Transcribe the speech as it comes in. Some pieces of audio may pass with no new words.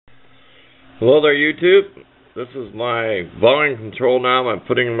Hello there, YouTube. This is my volume control knob I'm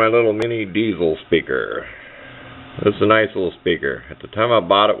putting in my little mini diesel speaker. This is a nice little speaker. At the time I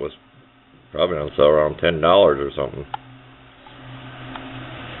bought it, was probably on sale around $10 or something.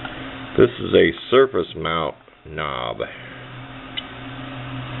 This is a surface mount knob.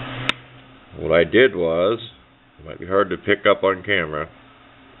 What I did was, it might be hard to pick up on camera,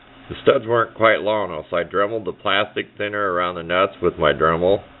 the studs weren't quite long enough, so I dremeled the plastic thinner around the nuts with my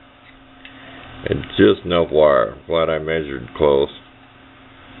Dremel. And just enough wire. Glad I measured close.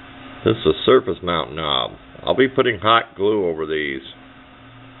 This is a surface mount knob. I'll be putting hot glue over these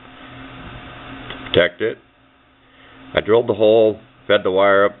to protect it. I drilled the hole, fed the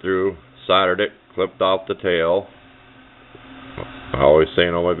wire up through, soldered it, clipped off the tail. I always say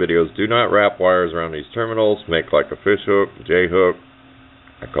in all my videos, do not wrap wires around these terminals. Make like a fish hook, J hook.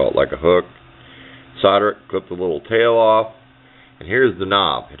 I call it like a hook. Solder it, clip the little tail off. And here's the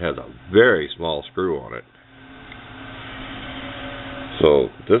knob. It has a very small screw on it. So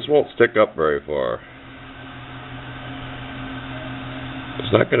this won't stick up very far.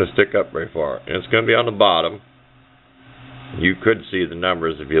 It's not going to stick up very far. And it's going to be on the bottom. You could see the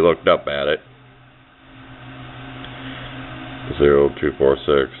numbers if you looked up at it. 0, 2, 4, 6,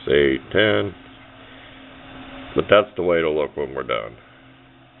 8, 10. But that's the way it'll look when we're done.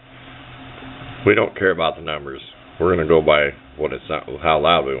 We don't care about the numbers. We're going to go by what it's not, how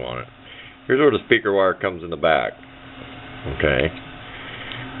loud we want it. Here's where the speaker wire comes in the back. Okay.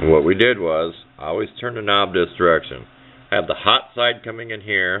 And what we did was, I always turn the knob this direction. I have the hot side coming in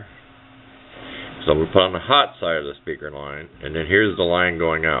here. So I'm going to put on the hot side of the speaker line. And then here's the line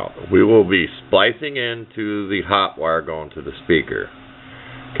going out. We will be splicing into the hot wire going to the speaker.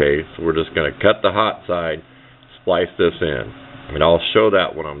 Okay. So we're just going to cut the hot side, splice this in. And I'll show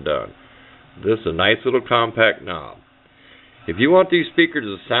that when I'm done. This is a nice little compact knob. If you want these speakers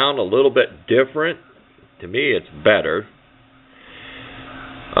to sound a little bit different, to me it's better.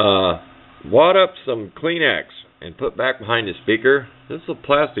 Wad up some Kleenex and put back behind the speaker. This is a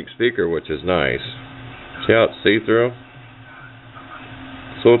plastic speaker, which is nice. See how it's see-through?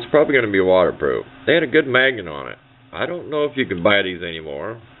 So it's probably going to be waterproof. They had a good magnet on it. I don't know if you can buy these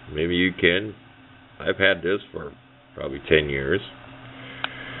anymore. Maybe you can. I've had this for probably 10 years.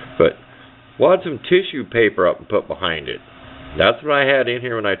 But wad some tissue paper up and put behind it. That's what I had in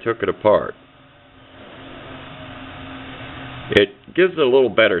here when I took it apart. It gives it a little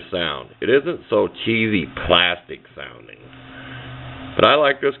better sound. It isn't so cheesy plastic sounding. But I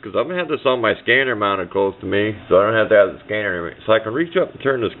like this because I'm going to have this on my scanner mounted close to me, so I don't have to have the scanner in me. So I can reach up and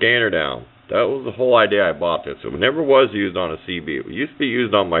turn the scanner down. That was the whole idea I bought this. It never was used on a CB. It used to be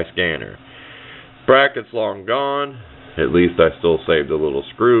used on my scanner. Bracket's long gone. At least I still saved the little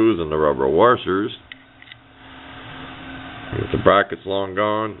screws and the rubber washers. If the bracket's long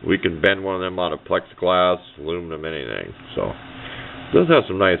gone, we can bend one of them out of plexiglass, aluminum, anything. So, it does have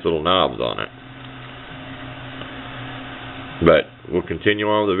some nice little knobs on it. But we'll continue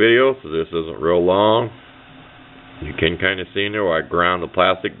on with the video, so this isn't real long. You can kind of see in there where I ground the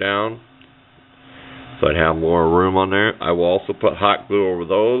plastic down, so I'd have more room on there. I will also put hot glue over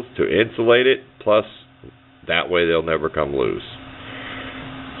those to insulate it, plus that way they'll never come loose.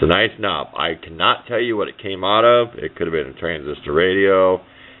 It's a nice knob. I cannot tell you what it came out of. It could have been a transistor radio.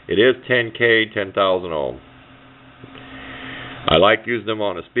 It is 10K, 10,000 ohm. I like using them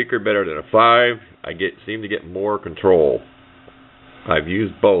on a speaker better than a 5. I seem to get more control. I've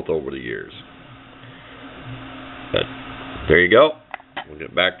used both over the years. But there you go. We'll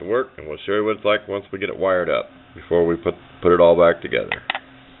get back to work and we'll show you what it's like once we get it wired up before we put it all back together.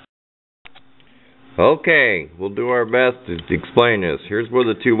 Okay, we'll do our best to explain this. Here's where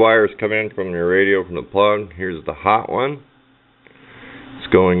the two wires come in from your radio from the plug. Here's the hot one. It's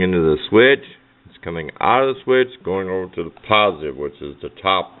going into the switch. It's coming out of the switch, going over to the positive, which is the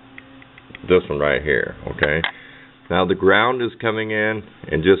top, this one right here, okay? Now the ground is coming in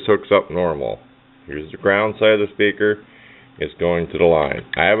and just hooks up normal. Here's the ground side of the speaker. It's going to the line.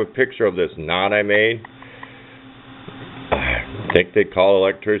 I have a picture of this knot I made. I think they call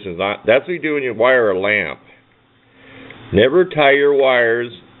electricians not. That's what you do when you wire a lamp. Never tie your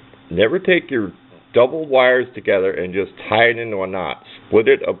wires, never take your double wires together and just tie it into a knot. Split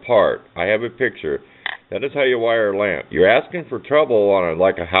it apart. I have a picture. That is how you wire a lamp. You're asking for trouble on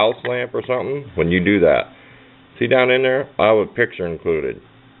like a house lamp or something when you do that. See down in there? I have a picture included.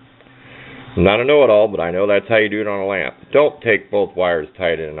 I'm not a know-it-all, but I know that's how you do it on a lamp. Don't take both wires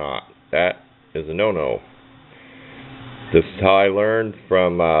tied in a knot. That is a no-no. This is how I learned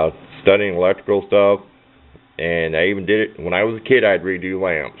from studying electrical stuff, and I even did it when I was a kid. I'd redo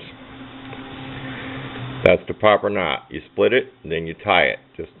lamps. That's the proper knot. You split it, and then you tie it.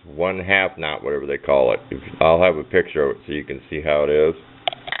 Just 1/2 knot, whatever they call it. I'll have a picture of it so you can see how it is.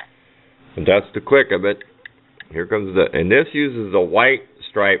 And that's the quick of it. Here comes the, and this uses a white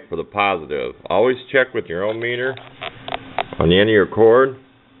stripe for the positive. Always check with your ohm meter on the end of your cord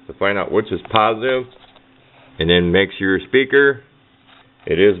to find out which is positive, and then make sure your speaker,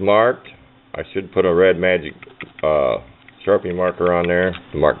 it is marked. I should put a red magic Sharpie marker on there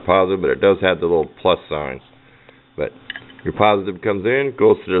to mark positive, but it does have the little plus sign. But your positive comes in,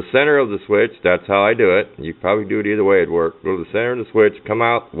 goes to the center of the switch. That's how I do it. You can probably do it either way it'd work. Go to the center of the switch, come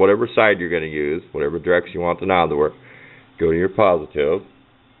out whatever side you're going to use, whatever direction you want the knob to work. Go to your positive.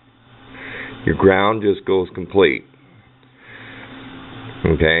 Your ground just goes complete.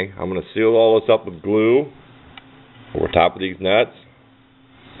 Okay, I'm going to seal all this up with glue over top of these nuts.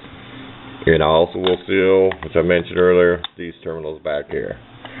 And I also will seal, which I mentioned earlier, these terminals back here.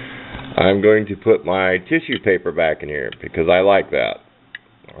 I'm going to put my tissue paper back in here because I like that.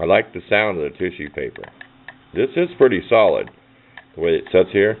 I like the sound of the tissue paper. This is pretty solid, the way it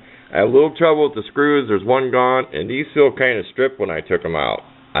sits here. I have a little trouble with the screws. There's one gone, and these feel kind of stripped when I took them out.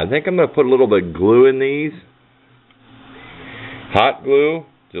 I think I'm going to put a little bit of glue in these. Hot glue,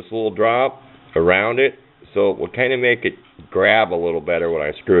 just a little drop around it, so it will kind of make it grab a little better when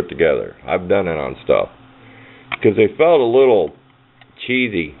I screw it together. I've done it on stuff because they felt a little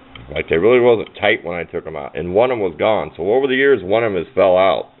cheesy, like they really wasn't tight when I took them out, and one of them was gone. So over the years, one of them has fell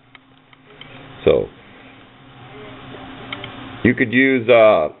out. So you could use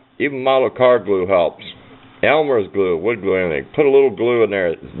even model car glue helps. Elmer's glue, wood glue, anything. Put a little glue in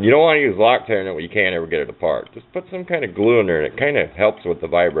there. You don't want to use Loctite in it when you can't ever get it apart. Just put some kind of glue in there, and it kind of helps with the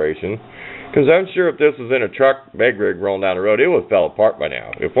vibration. Because I'm sure if this was in a truck bed rig rolling down the road, it would have fell apart by now.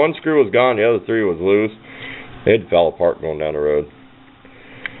 If one screw was gone, the other three was loose, it fell apart going down the road.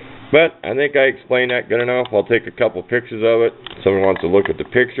 But I think I explained that good enough. I'll take a couple pictures of it. If someone wants to look at the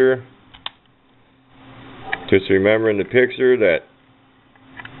picture, just remember in the picture that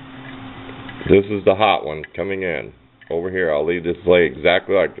this is the hot one coming in. Over here, I'll leave this lay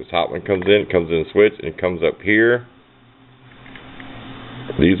exactly like this. Hot one comes in the switch, and it comes up here.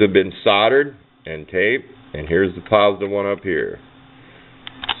 These have been soldered and taped, and here's the positive one up here.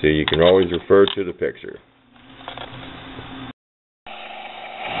 So you can always refer to the picture.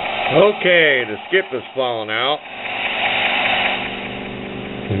 Okay, the skip is falling out.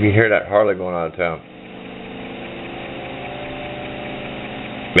 You can hear that Harley going out of town.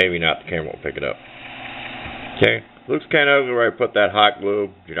 Maybe not, the camera won't pick it up. Okay, looks kind of ugly where I put that hot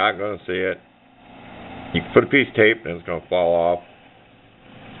glue. You're not going to see it. You can put a piece of tape and it's going to fall off.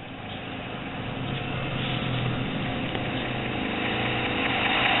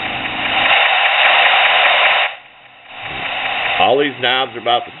 All these knobs are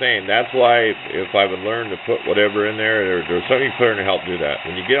about the same. That's why if I would learn to put whatever in there, there's something you put in to help do that.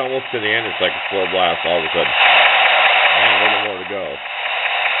 When you get almost to the end, it's like a slow blast all of a sudden. And a little more to go.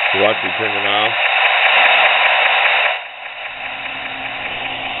 So watch me turn the knob.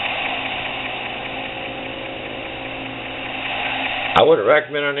 I wouldn't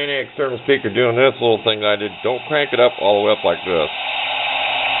recommend on any external speaker doing this little thing I did. Don't crank it up all the way up like this.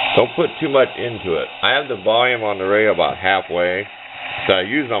 Don't put too much into it. I have the volume on the radio about halfway. So I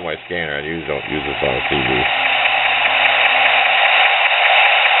use it on my scanner. I usually don't use this on a TV.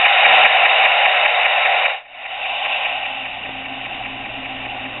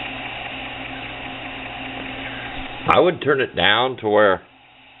 I would turn it down to where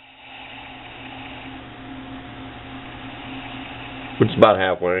it's about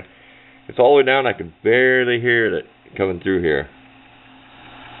halfway. It's all the way down. I can barely hear it coming through here.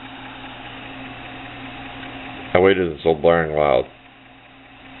 That way it isn't so blaring loud.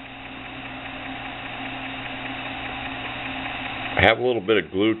 I have a little bit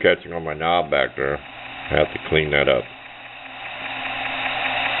of glue catching on my knob back there. I have to clean that up.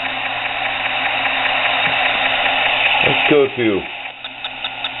 Let's go to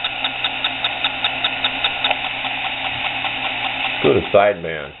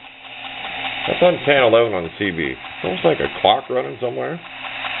sideband. That's on channel 11 on the CB. It's almost like a clock running somewhere.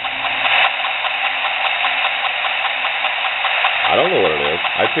 I don't know what it is.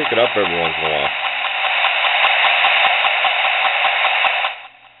 I pick it up every once in a while.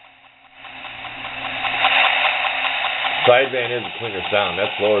 Sideband is a cleaner sound.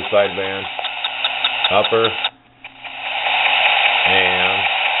 That's lower sideband, upper, and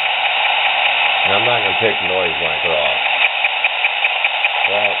I'm not going to take the noise blanket off.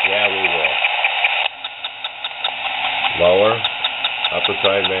 Well, yeah, we will. Lower, upper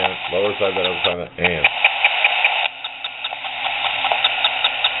sideband, lower sideband, upper sideband, and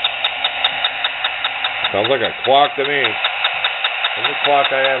Sounds like a clock to me. The only clock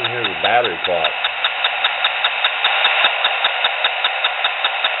I have in here is a battery clock.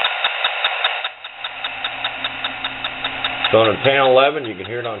 So on channel 11, you can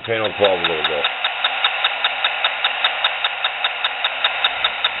hear it on channel 12 a little bit.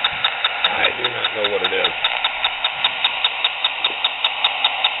 I do not know what it is.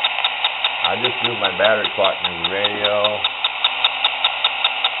 I just moved my battery clock in the radio.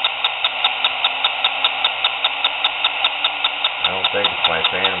 I don't think it's my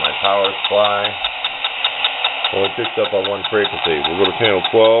fan or my power supply. Well, it picks up on one frequency. We'll go to channel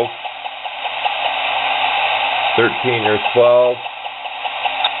 12. 13, there's 12.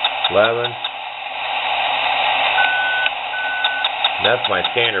 11. That's my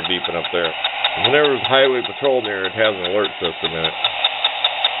scanner beeping up there. Whenever there's highway patrol near, it has an alert system in it.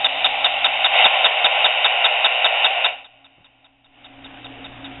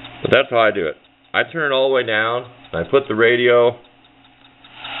 But that's how I do it. I turn it all the way down, and I put the radio.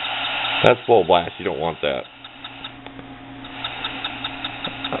 That's full blast. You don't want that.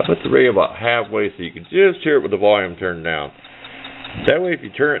 I put the radio about halfway so you can just hear it with the volume turned down. That way, if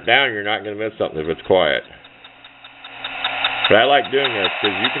you turn it down, you're not going to miss something if it's quiet. But I like doing this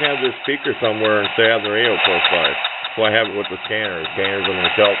because you can have this speaker somewhere and say have the radio close by. That's why I have it with the scanner. The scanner's on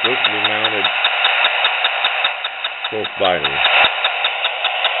the shelf. This can be mounted close by me.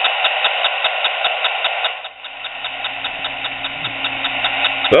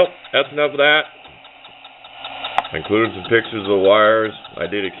 So, that's enough of that. I included some pictures of the wires. I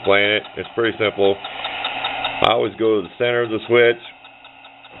did explain it. It's pretty simple. I always go to the center of the switch,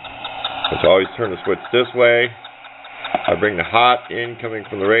 which I always turn the switch this way. I bring the hot in coming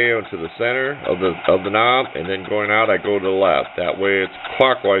from the radio into the center of the knob, and then going out I go to the left. That way it's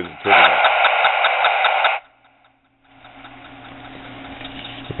clockwise and turning up.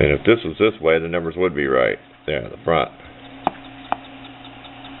 And if this was this way, the numbers would be right. There, the front.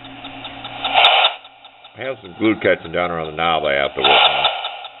 I have some glue catching down around the knob I have to work on.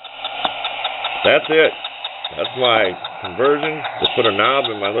 That's it. That's my conversion. Just put a knob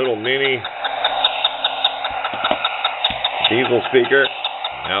in my little mini diesel speaker.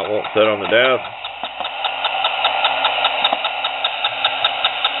 Now it won't sit on the desk.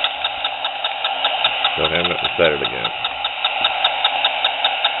 Don't have nothing to set it again.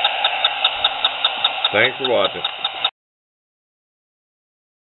 Thanks for watching.